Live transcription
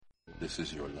This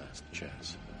is your last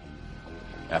chance.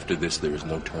 After this, there is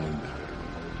no turning back.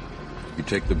 You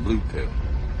take the blue pill.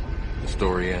 The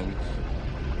story ends.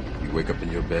 You wake up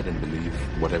in your bed and believe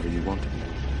whatever you want to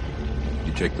believe.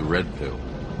 You take the red pill.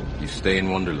 You stay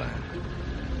in Wonderland.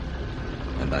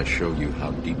 And I show you how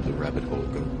deep the rabbit hole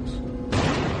goes.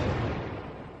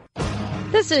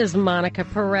 This is Monica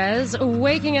Perez,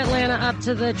 waking Atlanta up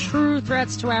to the true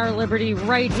threats to our liberty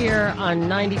right here on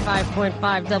 95.5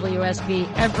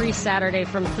 WSB every Saturday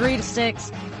from 3 to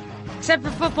 6. Except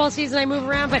for football season, I move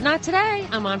around, but not today.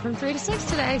 I'm on from 3 to 6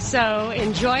 today, so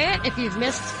enjoy it. If you've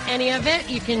missed any of it,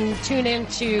 you can tune in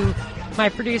to my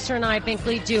producer and I,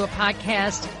 Binkley, do a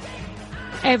podcast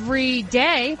every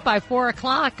day by 4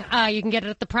 o'clock. You can get it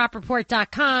at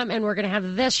thepropreport.com, and we're going to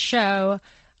have this show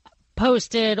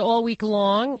posted all week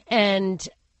long. And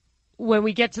when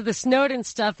we get to the Snowden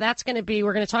stuff, that's going to be,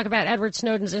 we're going to talk about Edward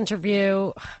Snowden's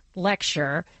interview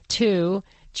lecture to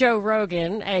Joe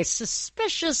Rogan, a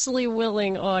suspiciously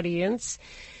willing audience,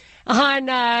 on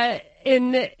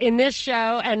in this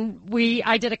show. And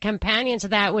I did a companion to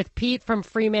that with Pete from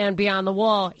Free Man Beyond the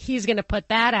Wall. He's going to put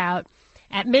that out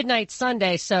at midnight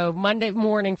Sunday. So Monday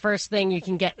morning, first thing, you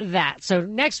can get that. So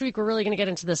next week, we're really going to get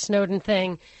into the Snowden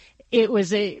thing. It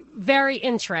was a very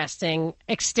interesting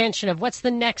extension of what's the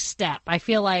next step. I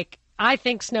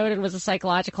think Snowden was a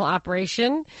psychological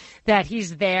operation, that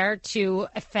he's there to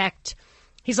affect.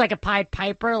 He's like a Pied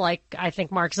Piper, like I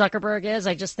think Mark Zuckerberg is.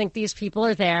 I just think these people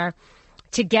are there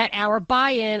to get our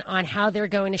buy-in on how they're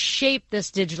going to shape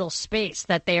this digital space,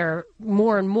 that they are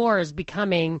more and more is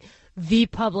becoming the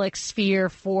public sphere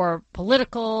for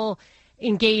political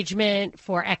engagement,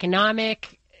 for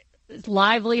economic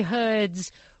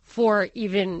livelihoods, for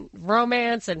even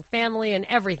romance and family and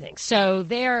everything. So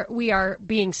we are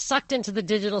being sucked into the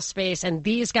digital space, and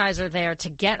these guys are there to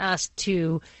get us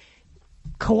to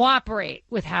cooperate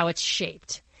with how it's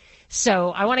shaped.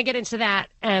 So I want to get into that,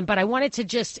 but I wanted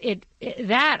to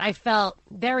that I felt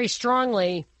very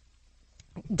strongly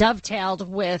dovetailed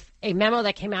with a memo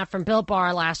that came out from Bill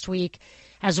Barr last week,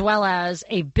 as well as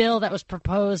a bill that was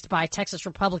proposed by Texas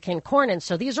Republican Cornyn.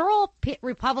 So these are all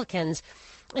Republicans,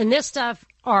 and this stuff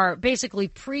are basically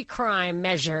pre-crime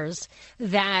measures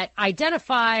that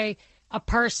identify a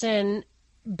person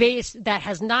that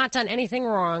has not done anything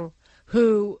wrong,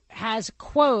 who has,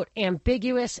 quote,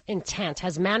 ambiguous intent,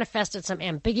 has manifested some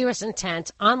ambiguous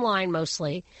intent online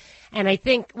mostly. And I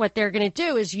think what they're going to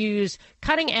do is use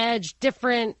cutting-edge,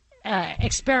 different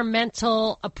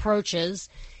experimental approaches.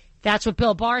 That's what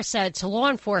Bill Barr said to law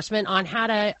enforcement on how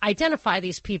to identify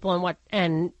these people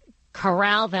and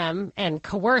corral them and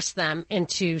coerce them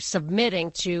into submitting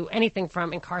to anything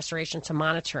from incarceration to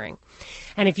monitoring.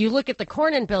 And if you look at the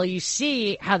Cornyn bill, you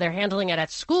see how they're handling it at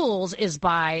schools is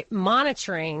by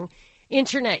monitoring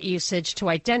internet usage to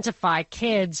identify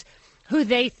kids who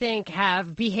they think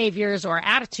have behaviors or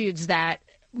attitudes that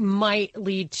might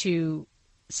lead to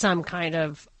some kind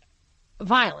of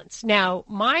violence. Now,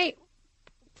 my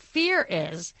fear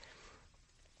is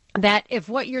that if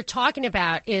what you're talking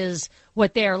about is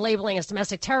what they're labeling as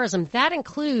domestic terrorism, that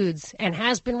includes and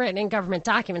has been written in government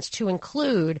documents to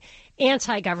include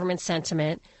anti-government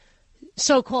sentiment,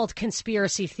 so-called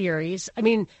conspiracy theories. I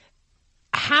mean,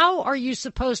 how are you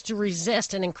supposed to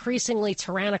resist an increasingly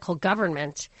tyrannical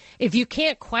government if you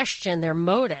can't question their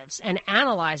motives and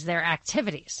analyze their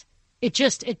activities?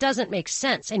 It doesn't make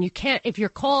sense. And you can't, if you're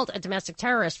called a domestic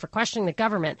terrorist for questioning the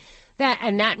government,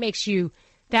 that makes you,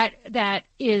 that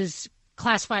is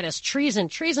classified as treason.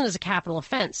 Treason is a capital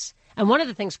offense. And one of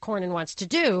the things Cornyn wants to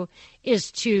do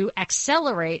is to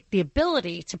accelerate the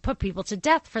ability to put people to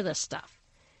death for this stuff.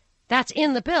 That's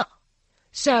in the bill.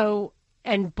 So,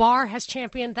 and Barr has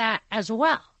championed that as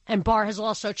well. And Barr has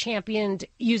also championed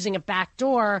using a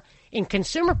backdoor in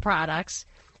consumer products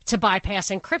to bypass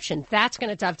encryption. That's going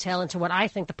to dovetail into what I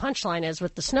think the punchline is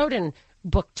with the Snowden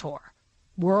book tour,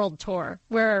 world tour,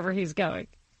 wherever he's going.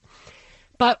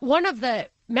 But one of the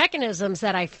mechanisms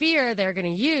that I fear they're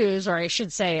going to use, or I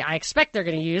should say I expect they're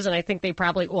going to use, and I think they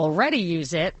probably already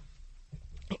use it,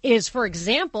 is, for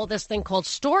example, this thing called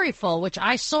Storyful, which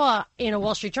I saw in a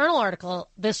Wall Street Journal article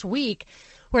this week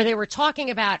where they were talking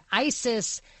about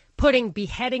ISIS putting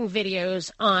beheading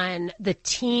videos on the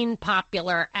teen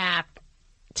popular app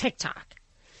TikTok.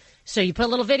 So you put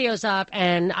little videos up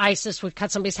and ISIS would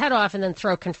cut somebody's head off and then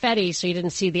throw confetti so you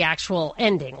didn't see the actual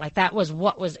ending. Like that was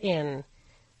what was in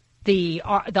the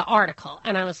article.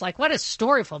 And I was like, what is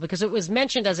Storyful? Because it was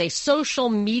mentioned as a social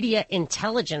media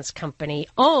intelligence company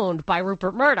owned by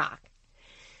Rupert Murdoch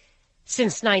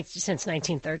since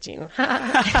 1913.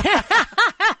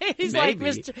 He's maybe.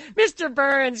 Like Mr.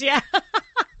 Burns, yeah.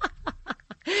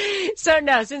 So,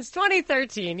 no, since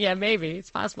 2013, yeah, maybe,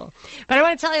 it's possible. But I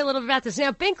want to tell you a little bit about this.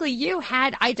 Now, Binkley, you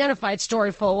had identified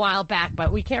Storyful a while back,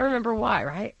 but we can't remember why,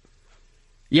 right?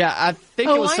 Yeah, I think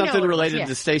it was something related yeah.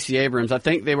 to Stacey Abrams. I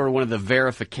think they were one of the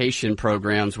verification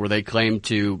programs where they claimed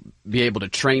to be able to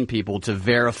train people to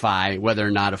verify whether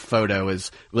or not a photo is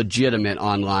legitimate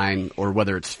online or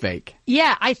whether it's fake.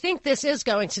 Yeah, I think this is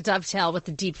going to dovetail with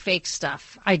the deep fake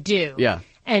stuff. I do. Yeah.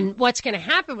 And what's going to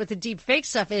happen with the deep fake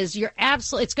stuff is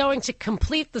it's going to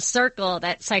complete the circle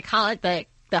that the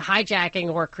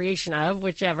hijacking or creation of,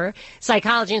 whichever,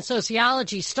 psychology and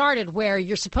sociology started, where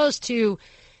you're supposed to,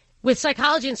 with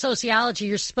psychology and sociology,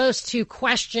 you're supposed to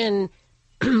question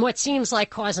what seems like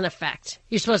cause and effect.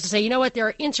 You're supposed to say, you know what, there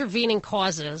are intervening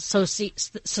causes,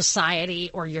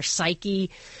 society or your psyche,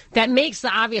 that makes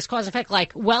the obvious cause and effect,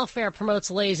 like welfare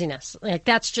promotes laziness. Like,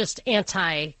 that's just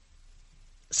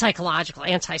anti-psychological,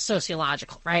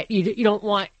 anti-sociological, right? You don't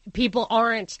want, people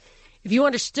aren't, if you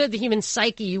understood the human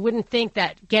psyche, you wouldn't think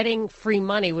that getting free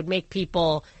money would make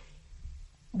people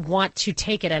want to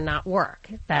take it and not work.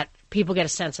 That people get a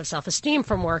sense of self-esteem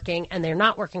from working, and they're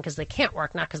not working because they can't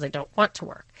work, not because they don't want to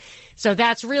work. So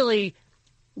that's really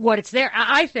what it's there.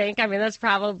 I think, I mean, that's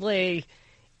probably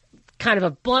kind of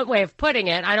a blunt way of putting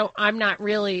it. I'm not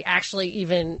really actually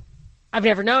even, I've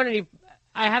never known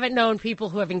I haven't known people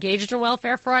who have engaged in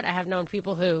welfare fraud. I have known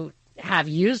people who have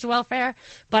used welfare,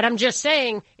 but I'm just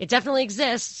saying it definitely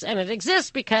exists, and it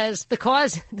exists because the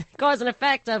cause and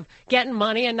effect of getting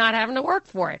money and not having to work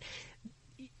for it.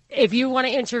 If you want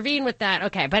to intervene with that,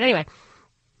 okay. But anyway,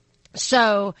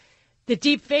 so the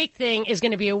deep fake thing is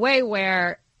going to be a way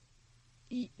where,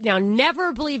 now,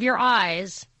 never believe your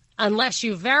eyes unless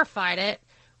you verified it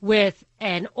with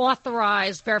an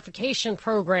authorized verification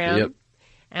program. Yep.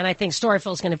 And I think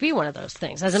Storyful is going to be one of those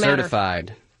things. As a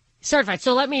Certified. Certified.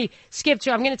 So let me skip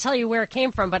to, I'm going to tell you where it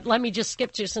came from, but let me just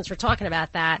skip to, since we're talking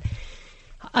about that.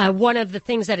 One of the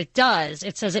things that it does,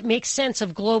 it says it makes sense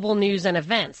of global news and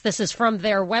events. This is from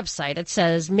their website. It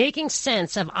says making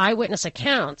sense of eyewitness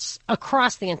accounts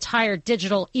across the entire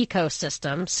digital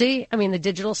ecosystem. See, I mean, the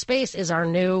digital space is our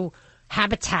new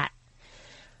habitat.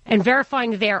 And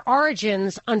verifying their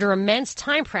origins under immense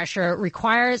time pressure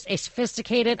requires a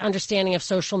sophisticated understanding of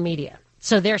social media.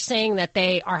 So they're saying that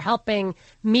they are helping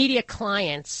media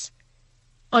clients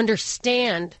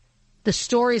understand the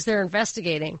stories they're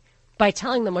investigating by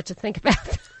telling them what to think about.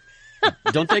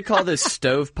 Don't they call this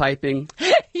stovepiping?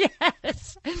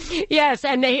 Yes,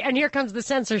 and here comes the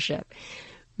censorship.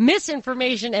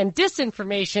 Misinformation and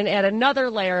disinformation add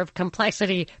another layer of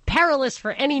complexity, perilous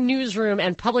for any newsroom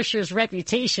and publisher's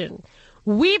reputation.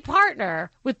 We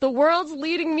partner with the world's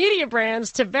leading media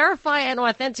brands to verify and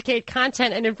authenticate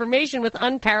content and information with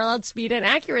unparalleled speed and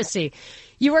accuracy.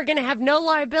 You are going to have no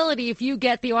liability if you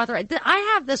get the authorized. I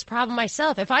have this problem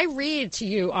myself. If I read to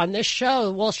you on this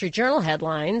show Wall Street Journal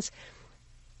headlines,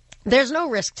 there's no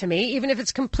risk to me, even if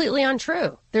it's completely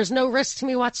untrue. There's no risk to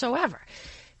me whatsoever.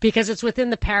 Because it's within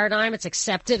the paradigm, it's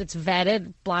accepted, it's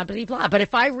vetted, blah, blah, blah. But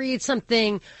if I read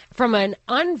something from an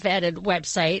unvetted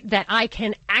website that I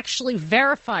can actually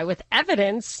verify with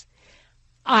evidence,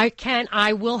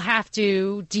 I will have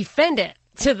to defend it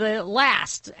to the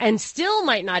last, and still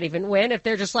might not even win if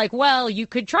they're just like, well, you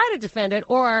could try to defend it,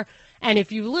 and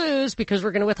if you lose because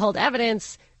we're going to withhold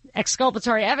evidence,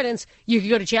 exculpatory evidence, you could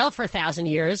go to jail for 1,000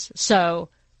 years. So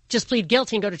just plead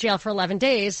guilty and go to jail for 11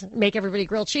 days, make everybody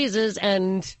grilled cheeses,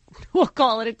 and we'll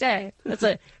call it a day. That's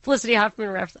a Felicity Huffman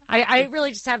reference. I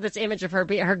really just have this image of her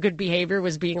good behavior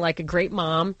was being like a great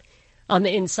mom on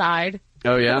the inside.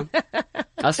 Oh, yeah?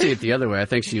 I see it the other way. I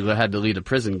think she had to lead a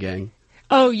prison gang.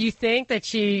 Oh, you think that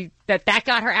that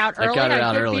got her out early? That got her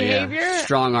out good early, behavior? yeah.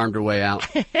 Strong-armed her way out.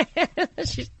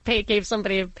 She gave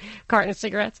somebody a carton of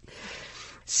cigarettes.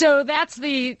 So that's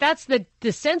the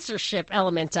censorship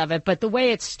element of it. But the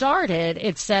way it started,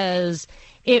 it says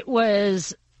it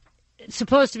was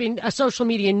supposed to be a social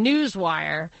media news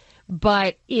wire,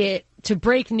 but to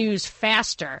break news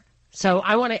faster. So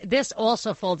this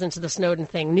also folds into the Snowden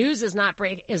thing. News is not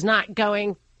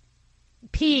going.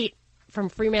 Pete from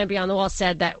Free Man Beyond the Wall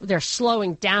said that they're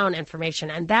slowing down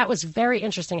information, and that was very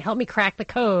interesting. Help me crack the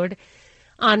code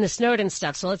on the Snowden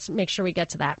stuff. So let's make sure we get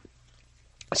to that.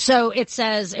 So it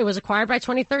says it was acquired by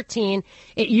 2013.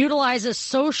 It utilizes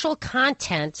social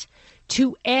content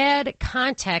to add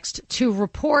context to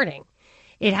reporting.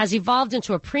 It has evolved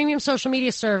into a premium social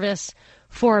media service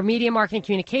for media marketing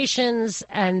communications,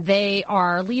 and they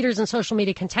are leaders in social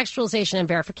media contextualization and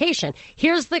verification.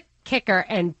 Here's the kicker,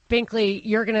 and Binkley,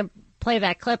 you're going to play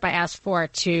that clip I asked for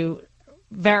to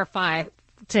verify,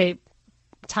 to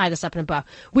tie this up in a bow.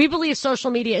 We believe social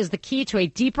media is the key to a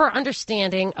deeper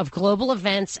understanding of global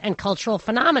events and cultural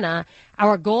phenomena.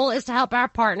 Our goal is to help our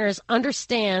partners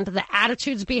understand the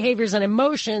attitudes, behaviors, and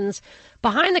emotions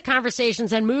behind the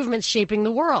conversations and movements shaping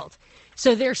the world.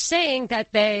 So they're saying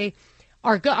that they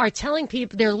are telling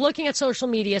people, they're looking at social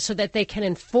media so that they can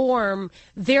inform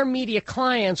their media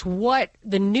clients what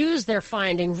the news they're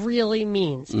finding really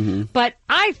means. Mm-hmm. But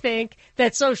I think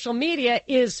that social media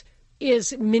is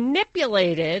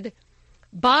manipulated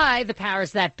by the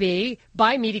powers that be,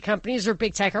 by media companies or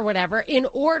big tech or whatever, in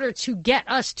order to get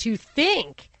us to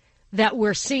think that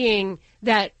we're seeing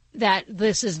that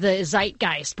this is the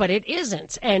zeitgeist, but it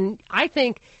isn't. And I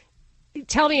think,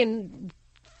 tell me in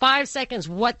 5 seconds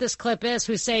what this clip is,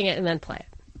 who's saying it, and then play it.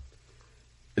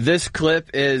 This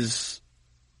clip is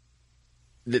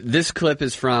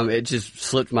from, it just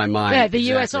slipped my mind. Yeah, the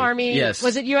exactly. U.S. Army. Yes.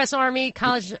 Was it U.S. Army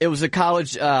college? It was a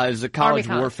college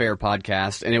warfare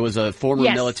podcast, and it was a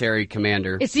former military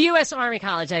commander. It's the U.S. Army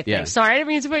college, I think. Yeah. Sorry, I didn't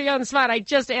mean to put you on the spot. I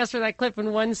just asked for that clip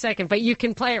in 1 second, but you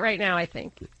can play it right now, I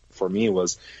think. For me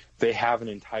was they have an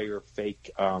entire fake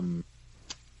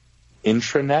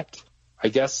intranet, I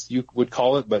guess you would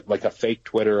call it, but like a fake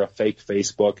Twitter, a fake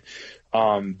Facebook,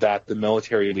 that the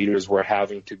military leaders were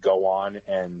having to go on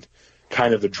and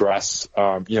kind of address,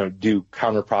 do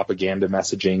counter propaganda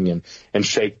messaging and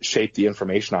shape the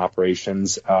information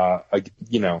operations, to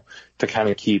kind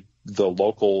of keep the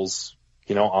locals,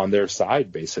 on their side,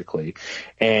 basically.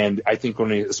 And I think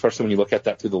especially when you look at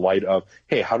that through the light of,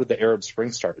 hey, how did the Arab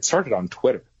Spring start? It started on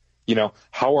Twitter.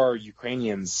 How are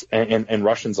Ukrainians and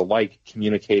Russians alike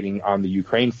communicating on the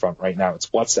Ukraine front right now? It's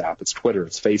WhatsApp, it's Twitter,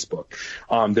 it's Facebook.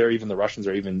 The Russians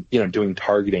are even, doing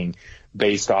targeting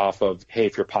based off of, hey,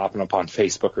 if you're popping up on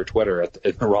Facebook or Twitter at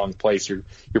the wrong place, you're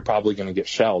probably going to get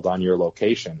shelled on your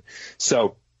location.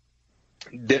 So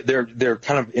they're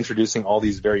kind of introducing all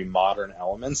these very modern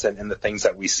elements and the things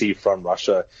that we see from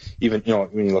Russia, even,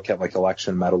 when you look at like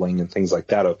election meddling and things like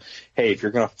that of, hey, if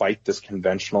you're going to fight this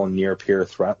conventional near peer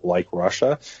threat like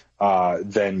Russia,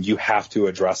 then you have to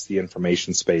address the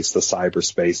information space, the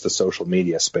cyberspace, the social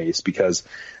media space, because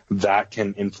that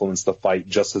can influence the fight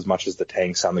just as much as the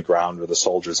tanks on the ground or the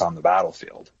soldiers on the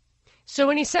battlefield. So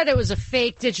when he said it was a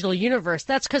fake digital universe,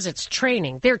 that's because it's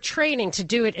training. They're training to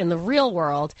do it in the real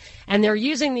world, and they're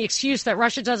using the excuse that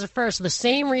Russia does it first, the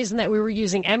same reason that we were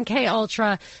using MK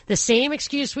Ultra, the same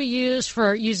excuse we used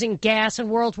for using gas in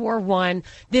World War I.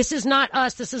 This is not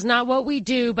us. This is not what we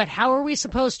do, but how are we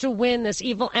supposed to win this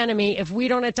evil enemy if we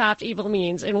don't adopt evil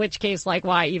means? In which case, like,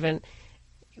 why even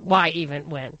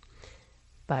win?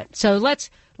 But so let's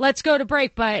go to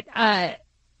break, but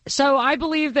so I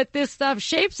believe that this stuff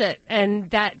shapes it,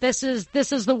 and that this is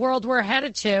the world we're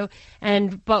headed to.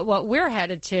 But what we're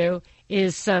headed to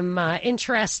is some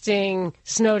interesting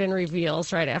Snowden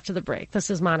reveals right after the break. This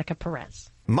is Monica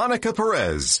Perez. Monica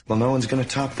Perez. Well, no one's going to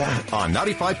top that. On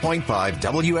 95.5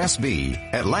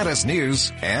 WSB, Atlanta's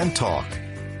News and Talk.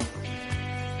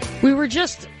 We were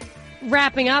just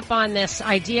wrapping up on this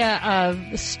idea of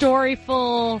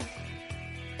storyful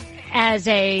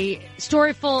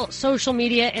social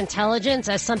media intelligence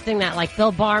as something that like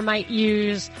Bill Barr might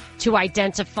use to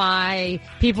identify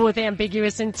people with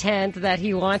ambiguous intent that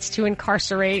he wants to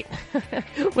incarcerate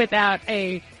without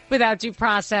due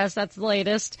process. That's the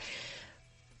latest.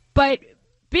 But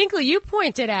Binkley, you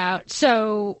pointed out,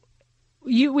 so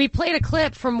we played a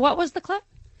clip from, what was the clip?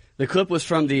 The clip was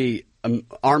from the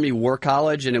Army War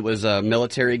College, and it was a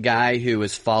military guy who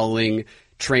was following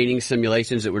training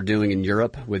simulations that we're doing in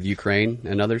Europe with Ukraine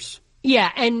and others.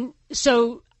 Yeah, and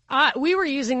so we were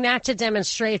using that to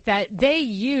demonstrate that they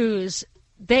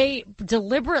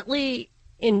deliberately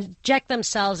inject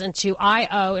themselves into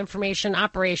I.O., information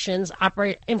operations,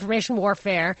 information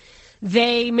warfare.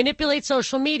 They manipulate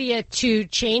social media to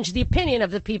change the opinion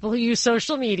of the people who use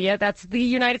social media. That's the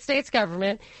United States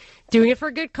government. Doing it for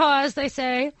a good cause, they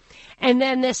say. And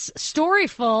then this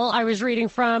Storyful I was reading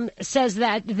from says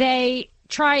that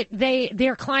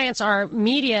their clients are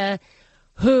media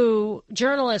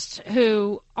journalists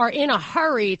who are in a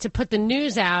hurry to put the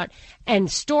news out, and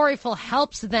Storyful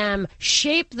helps them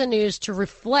shape the news to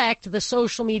reflect the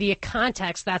social media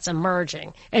context that's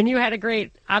emerging. And you had a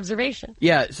great observation.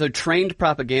 Yeah, so trained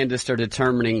propagandists are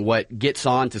determining what gets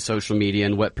onto social media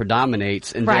and what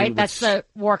predominates. And right, that's the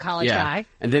War College guy.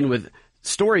 And then with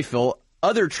Storyful,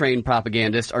 other trained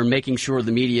propagandists are making sure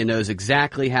the media knows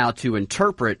exactly how to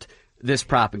interpret this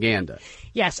propaganda.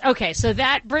 Yes. Okay. So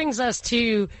that brings us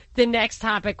to the next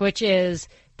topic, which is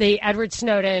the Edward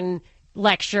Snowden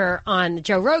lecture on the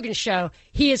Joe Rogan show.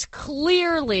 He is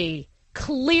clearly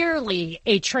clearly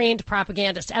a trained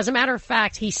propagandist. As a matter of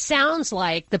fact, he sounds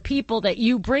like the people that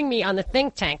you bring me on the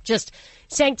think tank, just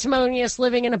sanctimonious,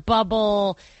 living in a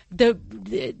bubble, the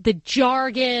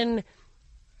jargon.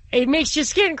 It makes your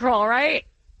skin crawl, right?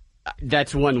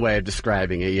 That's one way of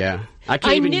describing it, yeah. I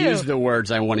can't even use the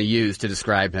words I want to use to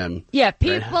describe him. Yeah,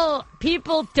 people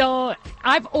don't...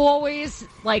 I've always,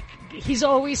 he's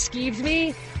always skeeved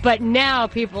me, but now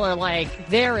people are like,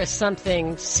 there is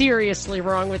something seriously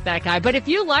wrong with that guy. But if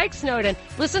you like Snowden,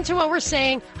 listen to what we're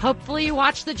saying. Hopefully you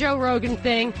watch the Joe Rogan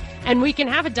thing, and we can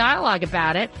have a dialogue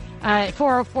about it.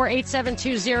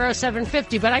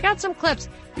 404-872-0750. But I got some clips.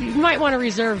 You might want to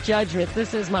reserve judgment.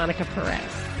 This is Monica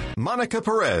Perez. Monica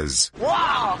Perez.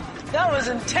 Wow, that was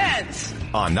intense.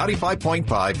 On 95.5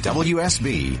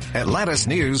 WSB, Atlanta's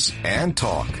News and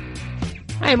Talk.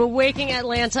 I am waking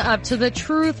Atlanta up to the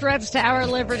true threats to our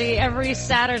liberty every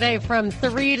Saturday from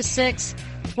 3 to 6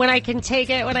 when I can take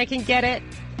it, when I can get it.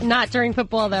 Not during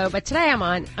football, though, but today I'm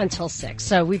on until 6,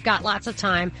 so we've got lots of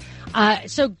time.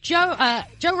 So Joe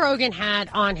Rogan had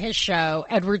on his show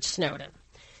Edward Snowden.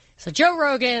 So Joe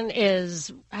Rogan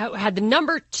had the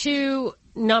number 2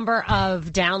 number of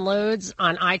downloads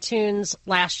on iTunes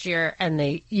last year and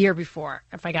the year before,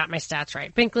 if I got my stats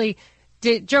right. Binkley,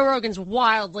 Joe Rogan's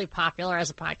wildly popular as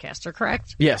a podcaster,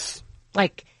 correct? Yes.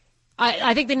 I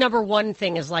think the number 1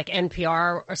 thing is like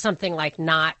NPR or something like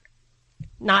not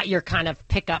your kind of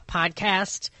pickup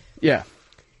podcast. Yeah.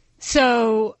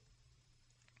 So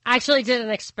I actually did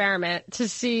an experiment to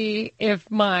see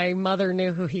if my mother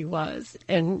knew who he was.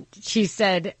 And she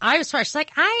said, I was first. She's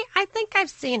like, I think I've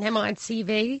seen him on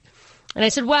TV. And I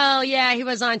said, well, yeah, he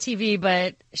was on TV,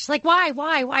 but she's like,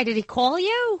 why? Did he call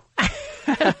you?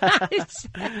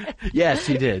 Yes,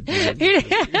 he did.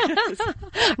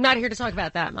 I'm not here to talk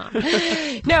about that, Mom.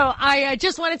 No, I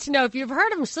just wanted to know if you've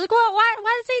heard of him. She's like, well,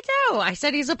 what does he do? I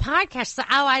said, he's a podcaster.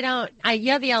 So,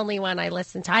 you're the only one I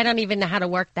listen to. I don't even know how to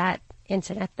work that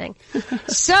internet thing.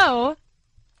 So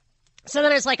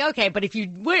then I was like, okay, but if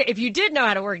you did know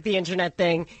how to work the internet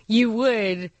thing, you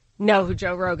would know who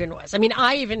Joe Rogan was. I mean,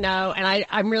 I even know, and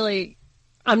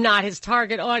I'm not his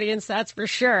target audience, that's for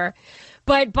sure.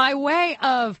 But by way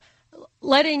of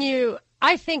letting you,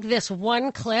 I think this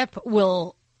one clip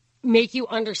will make you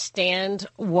understand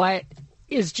what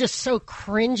is just so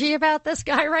cringy about this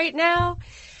guy right now.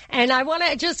 And I want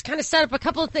to just kind of set up a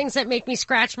couple of things that make me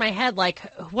scratch my head, like,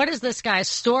 what is this guy's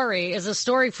story? Is a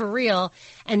story for real?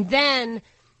 And then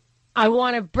I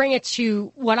want to bring it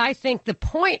to what I think the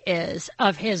point is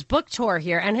of his book tour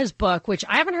here and his book, which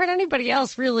I haven't heard anybody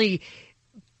else really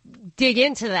dig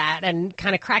into that and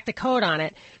kind of crack the code on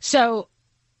it. So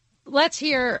let's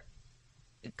hear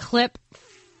clip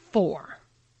 4.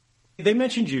 They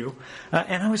mentioned you,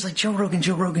 and I was like, Joe Rogan.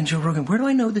 Where do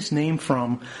I know this name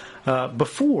from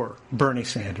before Bernie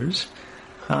Sanders?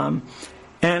 And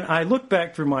I looked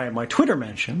back through my Twitter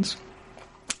mentions,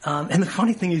 and the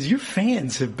funny thing is your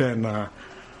fans have been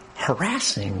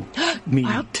harassing me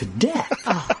to death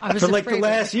for like the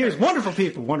last years. Wonderful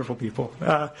people.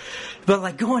 But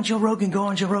like, go on Joe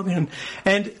Rogan.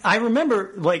 And I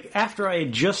remember, like, after I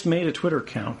had just made a Twitter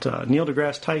account, Neil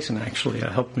deGrasse Tyson actually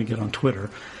helped me get on Twitter.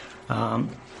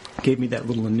 Gave me that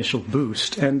little initial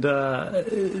boost, and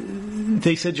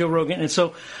they said Joe Rogan, and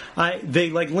so they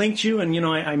linked you, and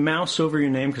I mouse over your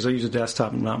name because I use a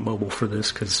desktop and not mobile for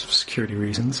this because of security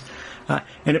reasons,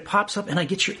 and it pops up, and I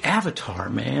get your avatar,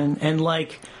 man, and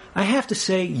I have to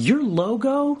say your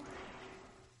logo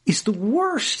is the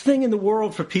worst thing in the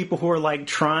world for people who are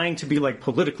trying to be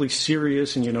politically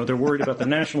serious, and they're worried about the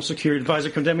national security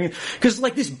advisor condemning, because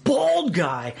this bald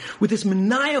guy with this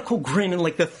maniacal grin and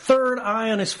the third eye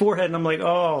on his forehead, and I'm like,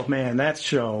 oh man, that's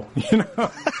Joe.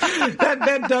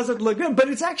 That doesn't look good. But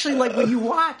it's actually when you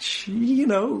watch,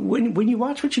 when you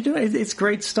watch what you're doing, it's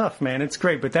great stuff, man. It's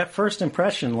great. But that first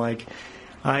impression,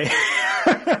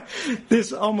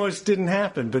 this almost didn't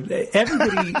happen. But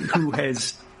everybody who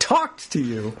has talked to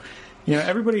you,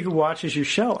 everybody who watches your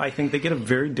show, I think they get a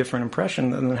very different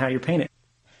impression than how you paint it.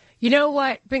 You know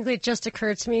what, Binkley, it just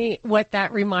occurred to me what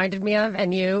that reminded me of,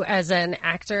 and you as an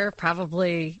actor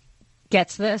probably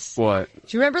gets this. What?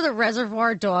 Do you remember the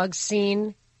Reservoir Dogs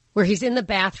scene where he's in the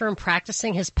bathroom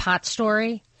practicing his pot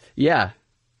story? Yeah.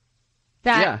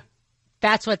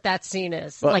 That's what that scene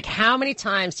is. Well, how many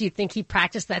times do you think he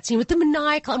practiced that scene with the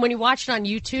maniacal, and when you watch it on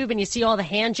YouTube and you see all the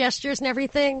hand gestures and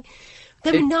everything,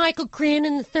 the maniacal grin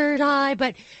in the third eye,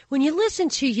 but when you listen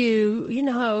to you,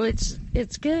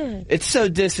 it's good. It's so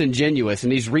disingenuous,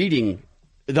 and he's reading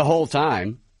the whole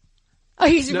time. Oh,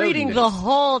 he's Snowden reading is. the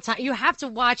whole time. You have to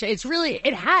watch it. It's really,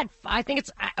 I think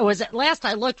it was last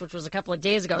I looked, which was a couple of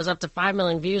days ago, it was up to 5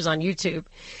 million views on YouTube.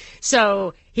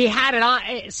 So he had it on,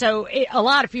 a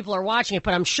lot of people are watching it,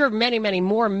 but I'm sure many, many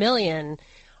more million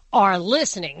are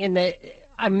listening in the,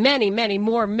 many, many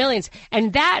more millions.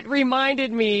 And that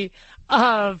reminded me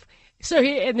of,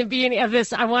 in the beginning of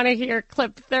this, I want to hear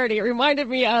clip 30. It reminded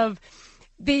me of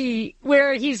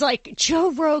where he's like,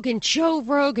 Joe Rogan,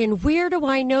 where do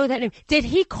I know that name? Did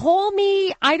he call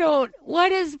me?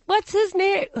 What's his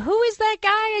name? Who is that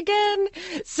guy again?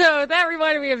 So that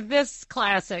reminded me of this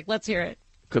classic. Let's hear it.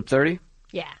 Clip 30?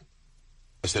 Yeah.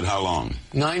 I said, how long?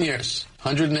 9 years,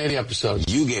 180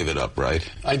 episodes. You gave it up, right?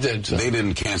 I did. So. They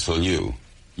didn't cancel you.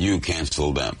 You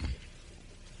canceled them.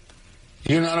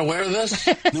 You're not aware of this?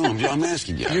 No, I'm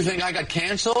asking you. You think I got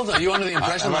canceled? Are you under the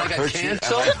impression that I got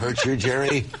canceled? Have I hurt you,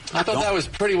 Jerry? I thought that was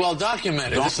pretty well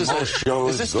documented. Is this still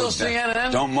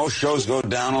CNN? Don't most shows go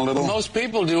down a little? Most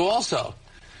people do also.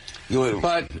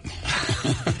 But,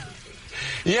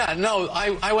 yeah, no,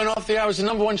 I went off the air. I was the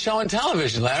 #1 show on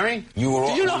television, Larry. Do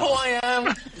you know who I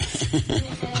am?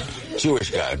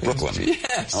 Jewish guy, Brooklyn.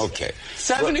 Yes. Okay.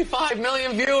 75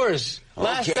 million viewers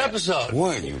last episode.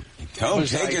 Boy, you don't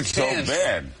take it so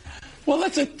bad. Well,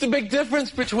 that's the big difference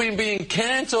between being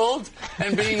canceled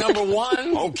and being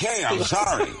 #1. Okay, I'm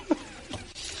sorry.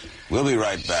 We'll be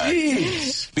right back.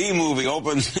 Jeez. B-movie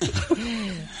opens.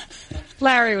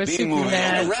 Larry was super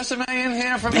mad. A resume in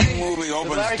here for me? B-movie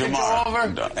opens tomorrow.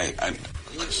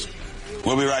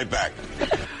 We'll be right back.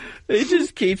 It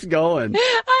just keeps going.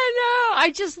 I know. I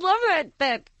just love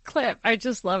that clip. I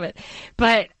just love it.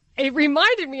 But it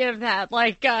reminded me of that.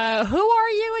 Like, who are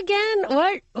you again?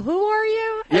 What? Who are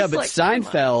you? Yeah, but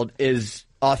Seinfeld is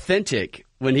authentic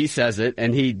when he says it,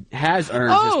 and he has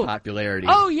earned his popularity.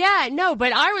 Oh, yeah. No,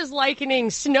 but I was likening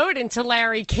Snowden to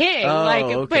Larry King.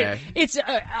 Okay. But it's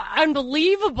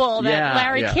unbelievable that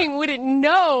Larry King wouldn't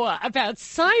know about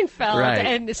Seinfeld. Right.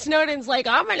 And Snowden's like,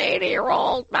 I'm an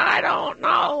 80-year-old. I don't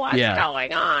know what's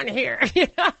going on here. You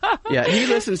know? Yeah, he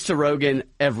listens to Rogan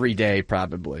every day,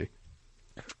 probably.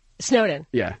 Snowden.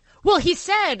 Yeah. Well, he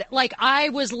said, like, I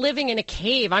was living in a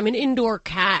cave. I'm an indoor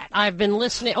cat. I've been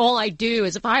listening. All I do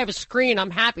is if I have a screen, I'm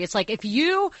happy. It's like if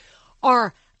you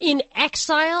are in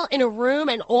exile in a room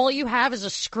and all you have is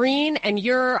a screen and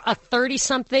you're a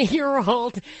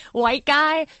 30-something-year-old white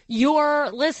guy, you're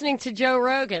listening to Joe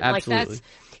Rogan. Absolutely. Like, that's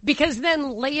because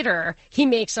then later he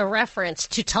makes a reference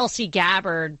to Tulsi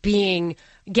Gabbard getting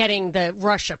the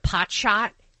Russia pot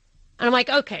shot. And I'm like,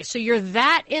 okay, so you're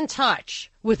that in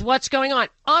touch with what's going on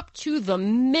up to the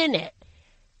minute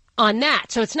on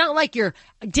that. So it's not like you're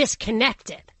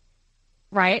disconnected,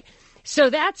 right?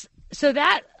 So that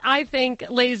I think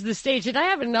lays the stage. And I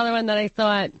have another one that I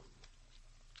thought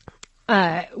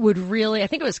would really, I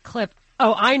think it was clip.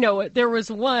 Oh, I know it. There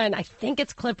was one. I think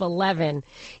it's clip 11.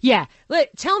 Yeah.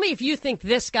 Tell me if you think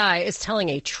this guy is telling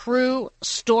a true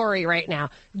story right now.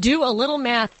 Do a little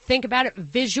math. Think about it.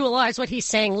 Visualize what he's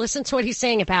saying. Listen to what he's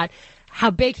saying about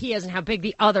how big he is and how big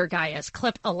the other guy is.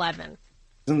 Clip 11.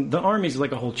 The Army's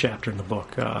like a whole chapter in the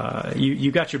book.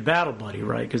 You got your battle buddy,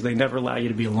 right? Because they never allow you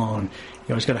to be alone.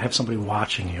 You always got to have somebody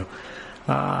watching you.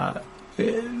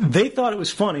 They thought it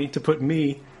was funny to put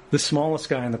me, the smallest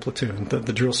guy in the platoon,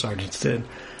 the drill sergeants did,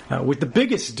 with the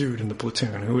biggest dude in the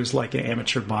platoon, who was like an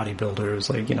amateur bodybuilder. It was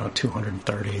like,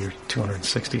 230 or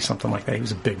 260, something like that. He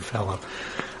was a big fellow.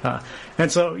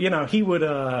 And so, he would,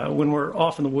 when we're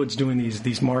off in the woods doing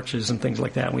these marches and things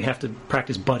like that, and we have to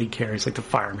practice buddy carries, like the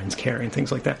fireman's carry and things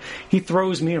like that, he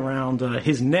throws me around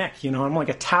his neck, I'm like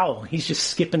a towel. He's just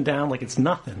skipping down like it's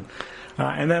nothing.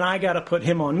 And then I got to put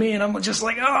him on me, and I'm just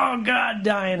like, oh, God,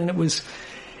 dying. And it was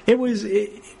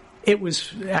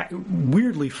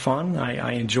weirdly fun.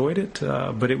 I enjoyed it,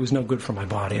 but it was no good for my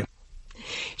body.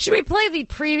 Should we play the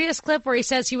previous clip where he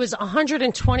says he was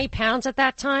 120 pounds at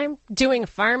that time, doing a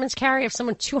fireman's carry of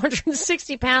someone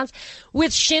 260 pounds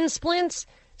with shin splints,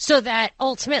 so that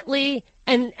ultimately,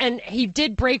 and he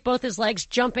did break both his legs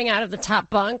jumping out of the top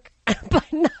bunk, but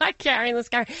not carrying this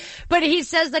guy. But he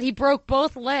says that he broke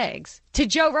both legs to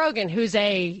Joe Rogan, who's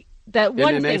that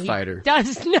one MMA thing fighter. He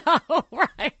does know,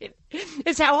 right?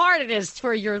 It's how hard it is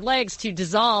for your legs to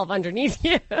dissolve underneath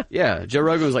you. Yeah, Joe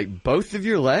Rogan was like, both of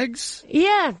your legs?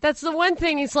 Yeah, that's the one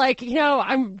thing. He's like,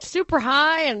 I'm super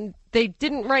high and they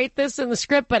didn't write this in the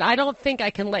script, but I don't think I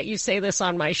can let you say this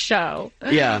on my show.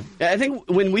 Yeah, I think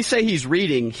when we say he's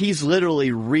reading, he's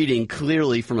literally reading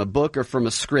clearly from a book or from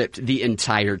a script the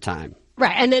entire time.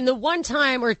 Right. And then the one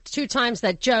time or two times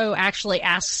that Joe actually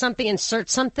asks something,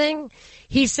 inserts something,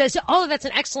 he says, oh, that's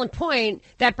an excellent point.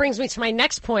 That brings me to my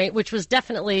next point, which was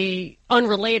definitely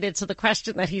unrelated to the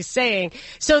question that he's saying.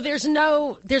 So there's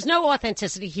no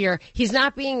authenticity here. He's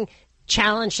not being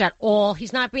challenged at all.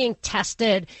 He's not being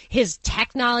tested. His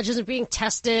tech knowledge isn't being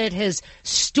tested. His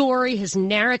story, his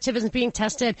narrative isn't being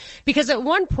tested. Because at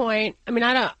one point, I mean,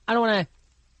 I don't want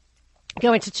to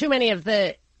go into too many of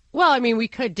the, well, I mean, we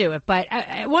could do it, but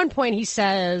at one point he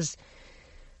says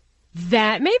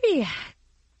that maybe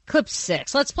clip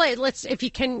 6. Let's play it. If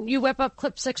you can, you whip up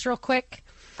clip 6 real quick.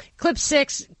 Clip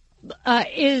 6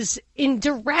 is in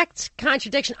direct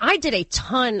contradiction. I did a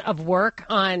ton of work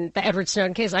on the Edward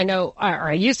Snowden case. I know, or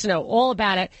I used to know all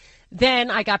about it.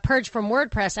 Then I got purged from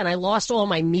WordPress and I lost all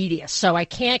my media. So I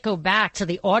can't go back to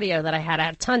the audio that I had. I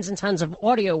had tons and tons of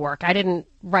audio work. I didn't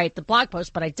write the blog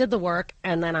post, but I did the work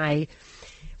and then I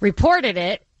reported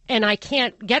it, and I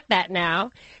can't get that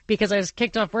now because I was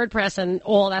kicked off WordPress and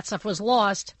all that stuff was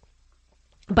lost.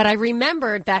 But I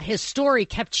remembered that his story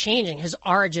kept changing. His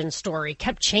origin story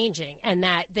kept changing, and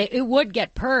that it would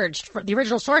get purged. The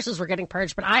original sources were getting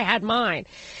purged, but I had mine.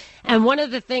 And one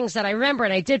of the things that I remember,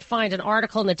 and I did find an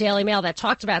article in the Daily Mail that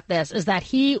talked about this, is that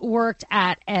he worked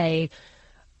at an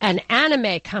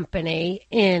anime company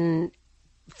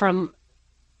from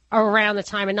around the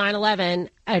time of 9/11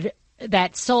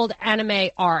 that sold anime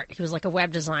art. He was like a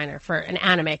web designer for an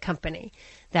anime company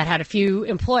that had a few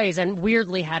employees and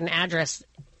weirdly had an address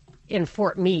in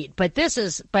Fort Meade. But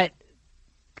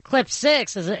clip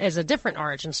 6 is a different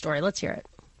origin story. Let's hear it.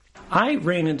 I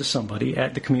ran into somebody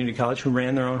at the community college who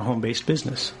ran their own home-based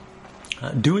business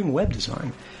doing web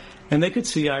design. And they could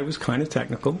see I was kind of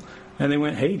technical. And they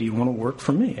went, hey, do you want to work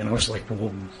for me? And I was like,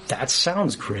 well, that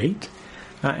sounds great.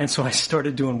 And so I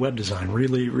started doing web design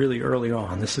really, really early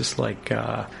on. This is like,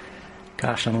 I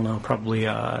don't know, probably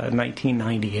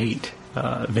 1998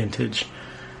 vintage,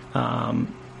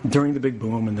 during the big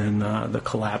boom and then the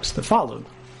collapse that followed.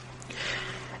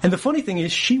 And the funny thing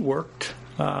is she worked,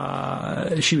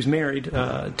 she was married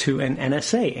to an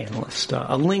NSA analyst,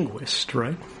 a linguist,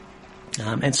 right?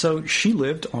 And so she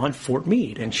lived on Fort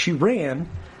Meade, and she ran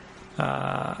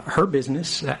her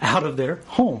business out of their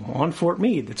home on Fort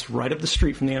Meade. That's right up the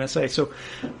street from the NSA. So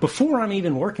before I'm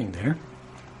even working there,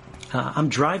 I'm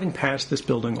driving past this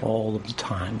building all of the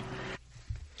time.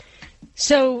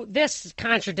 So this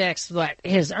contradicts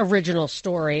his original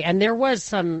story, and there was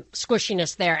some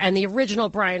squishiness there. And the original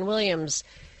Brian Williams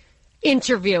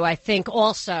interview, I think,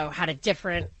 also had a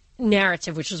different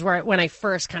narrative, which is when I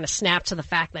first kind of snapped to the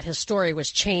fact that his story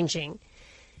was changing.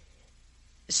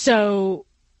 So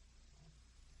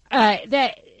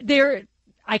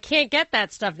I can't get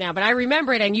that stuff now, but I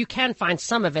remember it, and you can find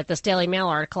some of it, this Daily Mail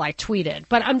article I tweeted.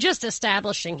 But I'm just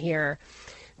establishing here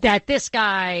that this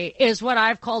guy is what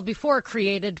I've called before a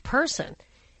created person.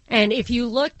 And if you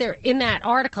look there in that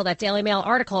article, that Daily Mail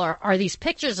article, are these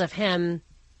pictures of him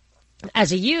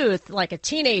as a youth, like a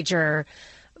teenager,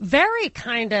 very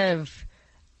kind of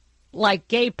like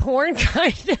gay porn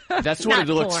kind of. That's what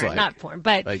it looks like. Not porn,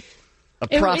 but like a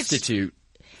prostitute.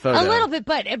 Photo. A little bit,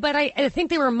 but I think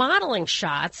they were modeling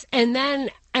shots, and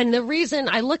the reason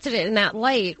I looked at it in that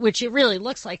light, which it really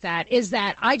looks like that, is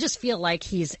that I just feel like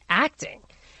he's acting,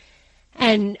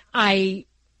 and I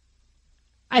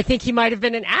think he might have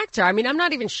been an actor. I mean, I'm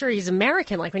not even sure he's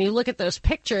American. Like when you look at those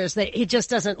pictures, that he just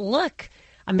doesn't look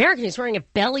American. He's wearing a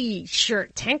belly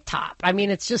shirt tank top. I mean,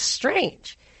 it's just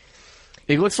strange.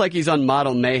 He looks like he's on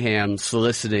Model Mayhem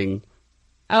soliciting.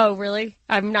 Oh, really?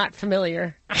 I'm not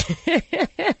familiar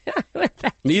with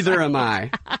that. Neither am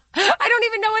I. I don't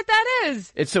even know what that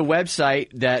is. It's a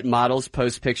website that models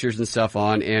post pictures and stuff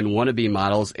on, and wannabe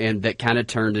models, and that kind of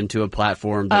turned into a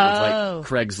platform that was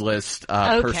like Craigslist,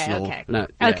 personal. Okay.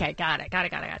 Okay, got it.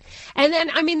 And then,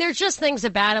 I mean, there's just things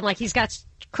about him, like he's got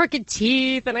crooked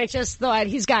teeth, and I just thought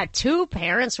he's got two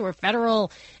parents who were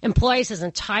federal employees his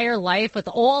entire life with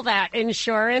all that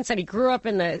insurance, and he grew up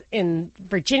in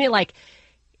Virginia, like.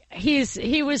 He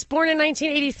was born in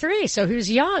 1983, so he was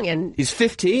young, and he's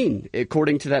 15,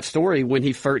 according to that story, when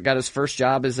he got his first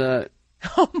job as a.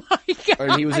 Oh my God!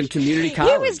 Or he was in community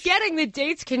college. He was getting the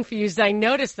dates confused. I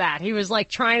noticed that he was like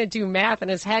trying to do math in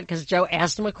his head because Joe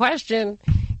asked him a question.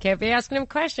 Can't be asking him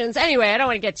questions. Anyway, I don't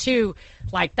want to get too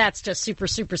like that's just super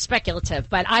super speculative.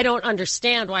 But I don't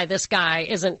understand why this guy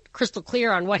isn't crystal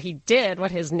clear on what he did,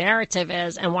 what his narrative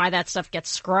is, and why that stuff gets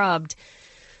scrubbed.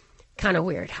 Kind of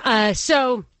weird.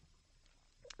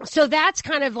 So that's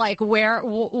kind of like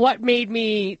what made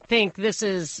me think this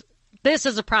is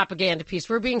a propaganda piece.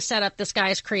 We're being set up. This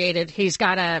guy's created. He's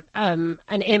got an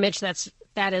image that's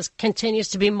that continues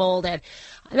to be molded.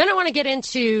 And then I want to get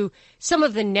into some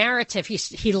of the narrative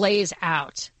he lays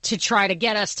out to try to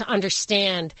get us to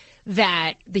understand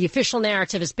that the official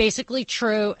narrative is basically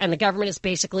true and the government is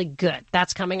basically good.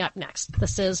 That's coming up next.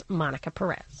 This is Monica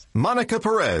Perez. Monica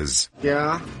Perez.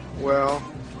 Yeah, well,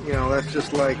 that's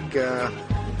just like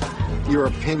your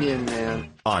opinion,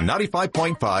 man. On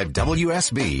 95.5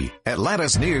 WSB,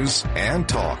 Atlanta's News and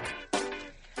Talk.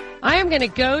 I am going to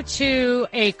go to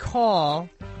a call.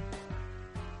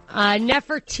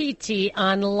 Nefertiti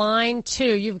on line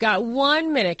 2. You've got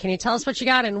 1 minute. Can you tell us what you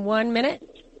got in 1 minute?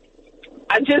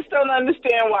 I just don't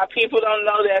understand why people don't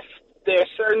know that there are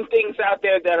certain things out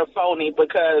there that are phony,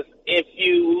 because if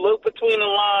you look between the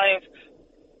lines,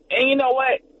 and you know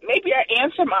what? Maybe I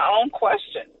answer my own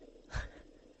question.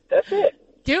 That's it.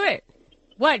 Do it.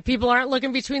 What? People aren't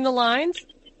looking between the lines?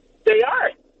 They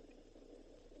aren't.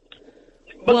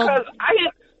 Because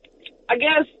I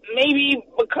guess maybe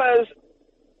because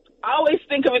I always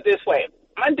think of it this way.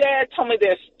 My dad told me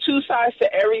there's two sides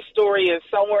to every story, and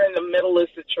somewhere in the middle is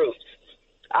the truth.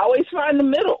 I always find the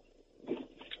middle.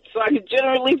 So I can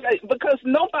generally, because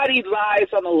nobody lies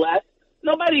on the left,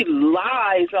 nobody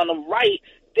lies on the right.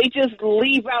 They just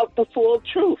leave out the full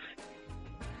truth.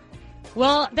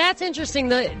 Well, that's interesting.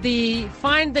 The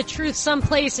find the truth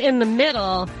someplace in the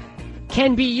middle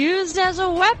can be used as a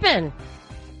weapon.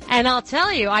 And I'll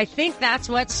tell you, I think that's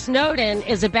what Snowden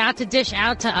is about to dish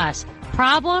out to us.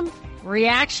 Problem,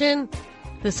 reaction,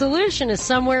 the solution is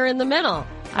somewhere in the middle.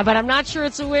 But I'm not sure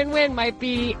it's a win-win. Might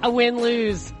be a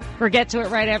win-lose. We'll get to it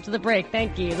right after the break.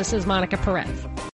 Thank you. This is Monica Perez.